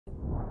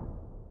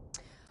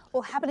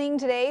Well, happening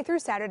today through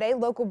Saturday,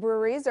 local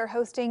breweries are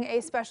hosting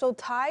a special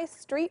Thai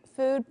street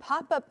food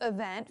pop-up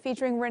event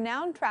featuring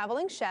renowned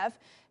traveling chef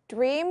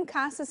Dream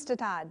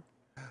Kasistatad.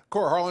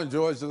 Cora Harlan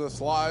joins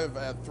us live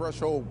at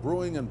Threshold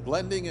Brewing and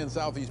Blending in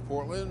Southeast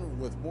Portland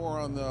with more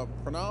on the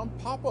Pranom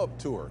pop-up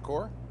tour.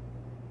 Cora?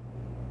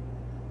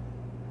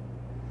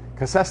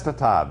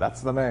 Kasistatad,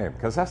 that's the name.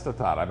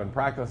 Kasistatad. I've been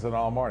practicing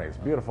all morning. It's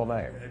a beautiful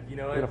name. You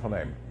know, beautiful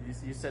name.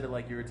 You said it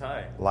like you were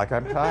Thai. Like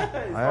I'm Thai.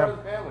 As I far am.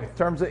 as family. In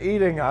terms of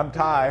eating, I'm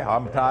Thai.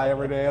 I'm Thai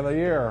every day of the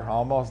year,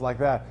 almost like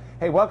that.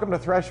 Hey, welcome to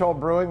Threshold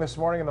Brewing this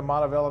morning in the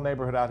Montevilla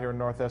neighborhood out here in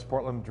Northwest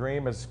Portland.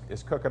 Dream is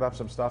cooking up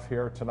some stuff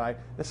here tonight.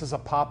 This is a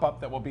pop-up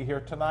that will be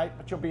here tonight,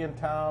 but you'll be in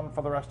town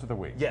for the rest of the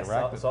week. Yes,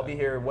 correct? so I'll be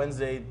here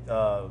Wednesday.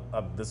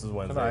 This is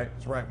Wednesday. Tonight.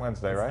 It's right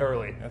Wednesday, right? It's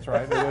early. That's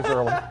right. It is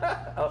early.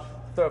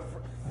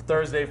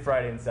 Thursday,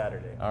 Friday, and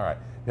Saturday. All right.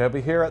 He'll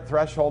be here at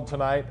Threshold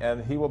tonight,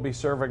 and he will be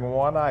serving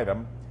one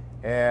item.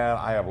 And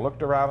I have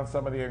looked around at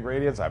some of the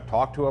ingredients. I've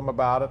talked to him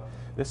about it.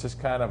 This is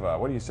kind of a,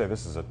 what do you say?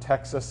 This is a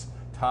Texas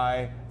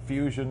Thai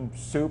fusion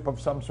soup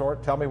of some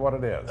sort. Tell me what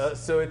it is.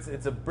 So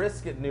it's a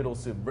brisket noodle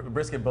soup,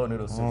 brisket boat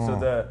noodle soup. So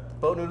the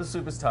boat noodle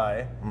soup is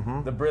Thai.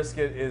 The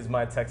brisket is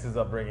my Texas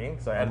upbringing,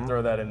 so I had to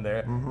throw that in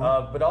there.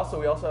 But also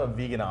we also have a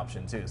vegan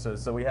option too.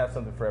 So we have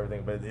something for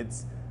everything. But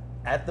it's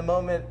at the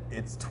moment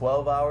it's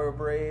 12-hour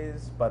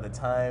braise. By the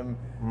time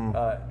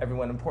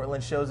everyone in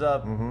Portland shows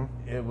up,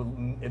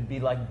 it'd be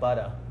like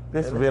butter.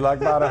 This would be like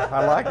butter.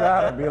 I like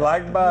that. It'd be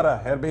like butter.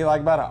 It'd be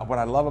like butter. What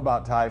I love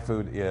about Thai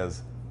food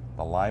is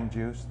the lime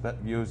juice that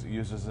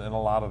uses in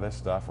a lot of this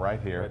stuff right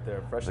here. Right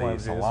there, fresh the lime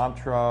juice.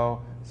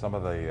 cilantro, some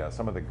of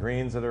the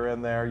greens that are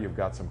in there. You've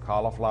got some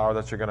cauliflower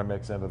that you're going to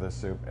mix into this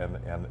soup, and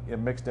it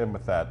mixed in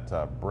with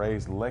that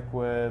braised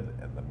liquid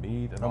and the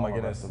meat and all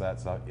the rest of that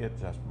stuff. It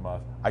just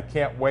must. I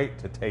can't wait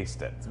to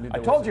taste it. I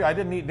told you I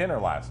didn't eat dinner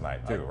last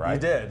night too, right?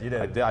 You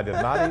did. I did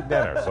not eat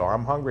dinner, so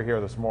I'm hungry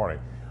here this morning.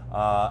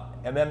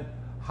 And then,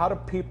 how do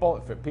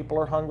people, if people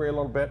are hungry a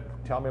little bit,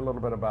 tell me a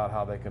little bit about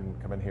how they can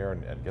come in here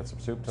and get some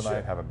soup tonight,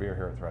 Sure. have a beer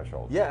here at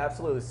Threshold. Yeah,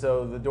 absolutely.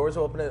 So the doors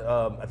open at,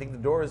 I think the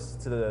doors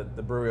to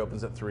the brewery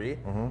opens at 3.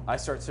 I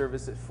start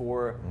service at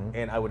 4,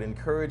 and I would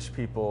encourage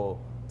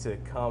people to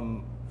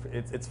come.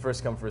 It's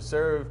first come, first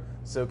serve.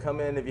 So come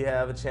in if you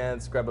have a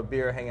chance, grab a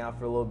beer, hang out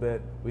for a little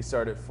bit. We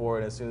start at 4,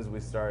 and as soon as we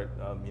start,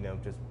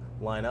 just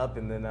line up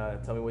and then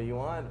tell me what you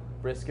want,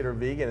 brisket or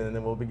vegan, and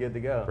then we'll be good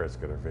to go.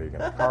 Brisket or vegan.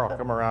 Carl,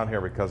 come around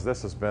here because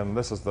this is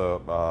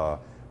the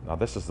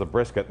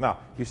brisket. Now,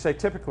 you say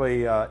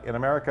typically in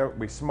America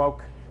we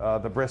smoke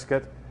the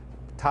brisket.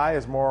 Thai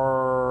is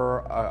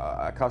more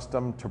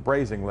accustomed to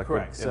braising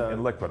liquid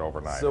in liquid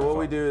overnight. So what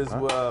we do is,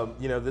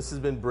 this has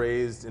been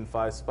braised in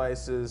 5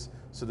 spices.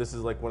 So this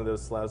is like one of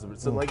those slabs of it.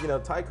 So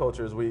Thai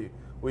cultures, we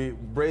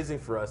braising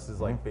for us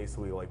is like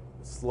basically like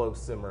slow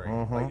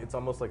simmering. Like it's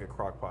almost like a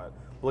crock pot.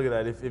 Look at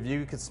that. If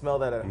you could smell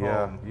that at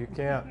home. You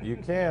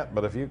can't.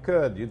 But if you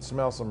could, you'd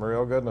smell some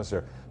real goodness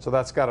here. So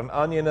that's got an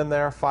onion in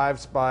there, 5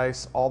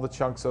 spice, all the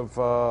chunks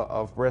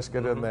of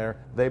brisket in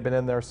there. They've been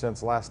in there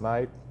since last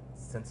night.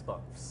 Since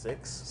about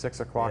 6. 6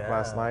 o'clock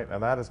last night,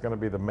 and that is going to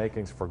be the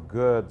makings for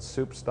good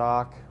soup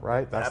stock,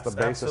 right? That's the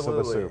basis of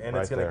the soup, and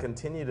it's going to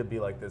continue to be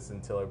like this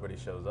until everybody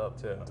shows up,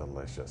 too.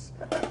 Delicious.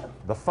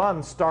 The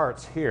fun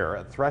starts here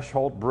at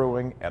Threshold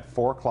Brewing at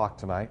 4 o'clock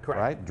tonight,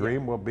 right?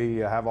 Dream will be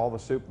have all the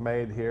soup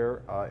made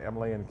here,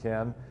 Emily and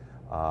Ken.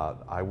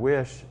 I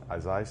wish,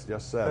 as I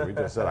just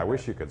said, I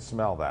wish you could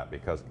smell that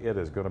because it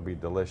is going to be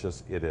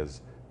delicious. It is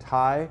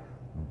Thai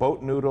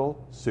boat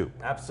noodle soup.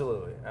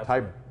 Absolutely.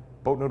 Thai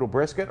boat noodle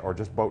brisket or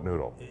just boat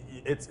noodle?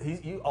 It's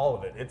all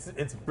of it.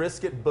 It's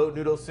brisket boat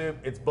noodle soup.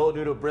 It's boat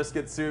noodle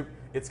brisket soup.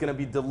 It's gonna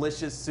be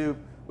delicious soup.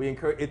 We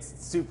encourage.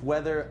 It's soup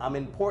weather. I'm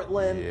in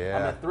Portland.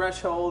 I'm at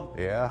Threshold.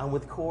 I'm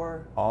with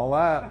Core. All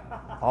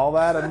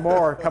that and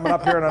more coming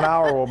up here in an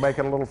hour. We'll make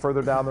it a little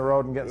further down the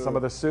road and get some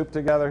of the soup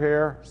together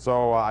here.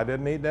 So I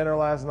didn't eat dinner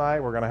last night.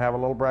 We're gonna have a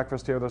little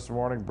breakfast here this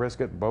morning.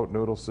 Brisket boat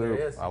noodle soup.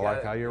 I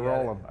like how you're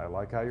rolling. I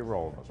like how you're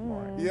rolling this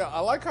morning. Yeah, I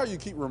like how you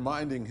keep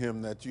reminding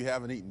him that you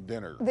haven't eaten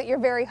dinner. That you're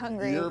very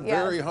hungry. You're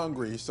very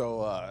hungry,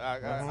 so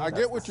I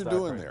get what you're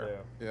doing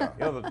there. Yeah.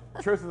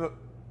 The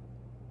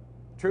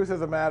truth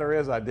of the matter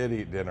is I did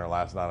eat dinner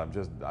last night.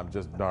 I'm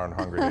just darn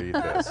hungry to eat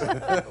this.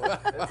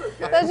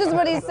 That's just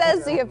what he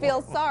says, so you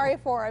feel sorry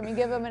for him. You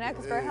give him an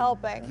extra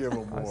helping. Give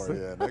him more,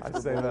 an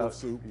extra bowl of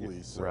soup,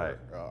 please. Sir. Right.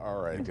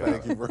 All right,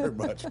 thank you very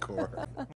much, Cora.